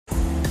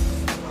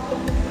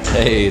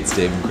Hey, it's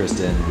Dave and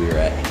Kristen. We are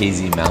at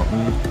Hazy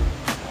Mountain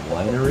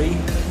Winery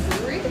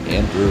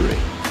and Brewery.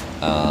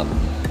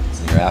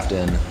 It's near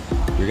Afton.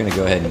 We're going to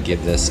go ahead and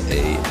give this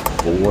a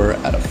 4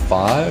 out of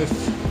 5.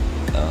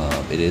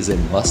 It is a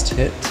must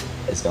hit.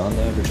 Is it on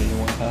the Virginia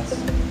Wine Pass?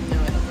 No,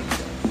 I don't think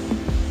so.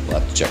 We'll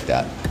have to check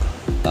that.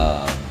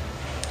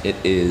 It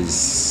is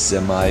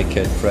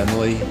semi-kid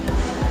friendly.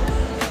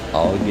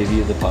 I'll give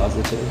you the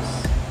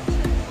positives.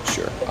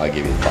 Sure, I'll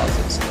give you the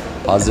positives.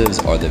 Positives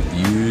are the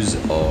views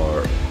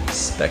are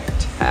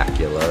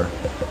spectacular.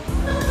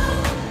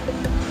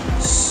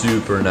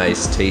 Super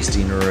nice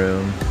tasting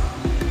room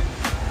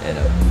and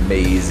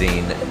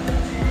amazing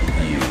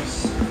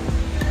views.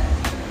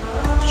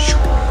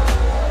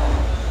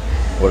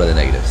 What are the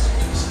negatives?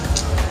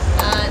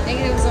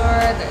 Negatives are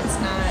that it's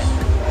not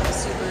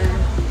super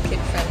kid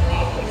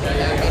friendly.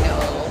 There would be no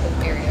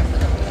little area for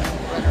them to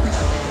run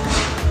around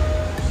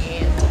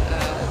in. And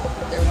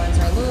their wines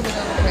are a little bit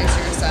on the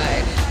pricier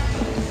side.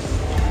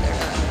 They're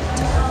not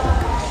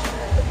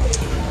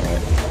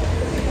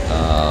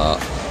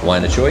terrible.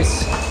 Wine of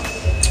choice?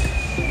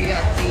 We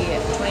got the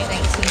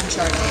 2019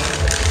 Chardonnay.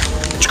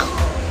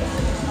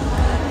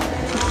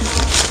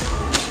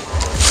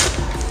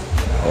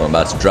 Oh, I'm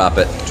about to drop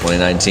it.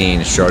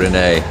 2019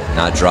 Chardonnay,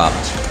 not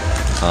dropped.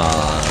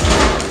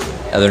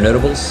 Other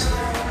notables?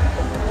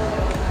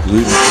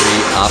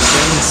 Gluten-free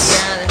options.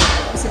 Yeah, they've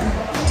got some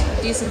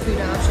decent food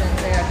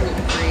options. They got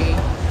gluten-free.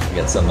 You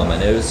got some on my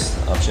nose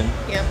option.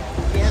 Yep.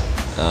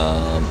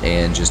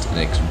 And just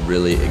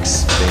really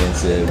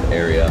expansive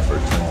area for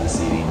tons of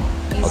seating.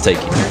 I'll take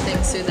you. Order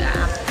things through the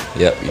app.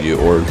 Yep, you do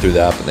order through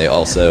the app, and they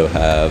also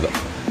have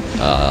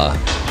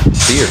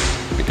beer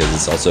because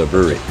it's also a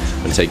brewery.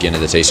 I'm gonna take you into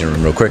the tasting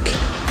room real quick.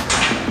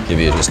 Give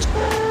you just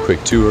a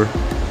quick tour.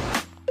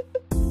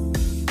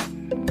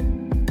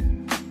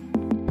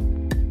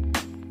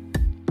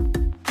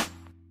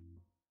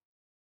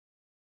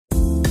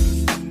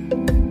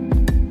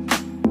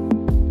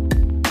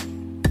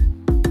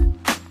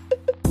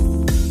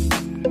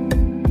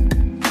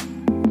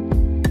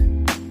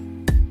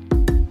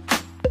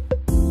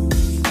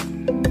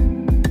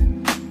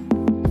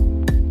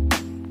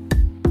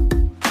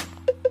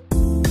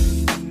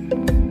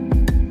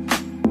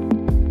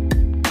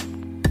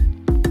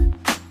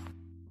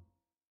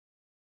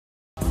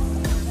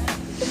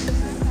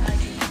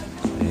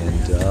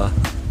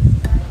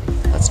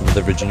 That's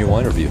another Virginia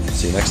Wine Review.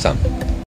 See you next time.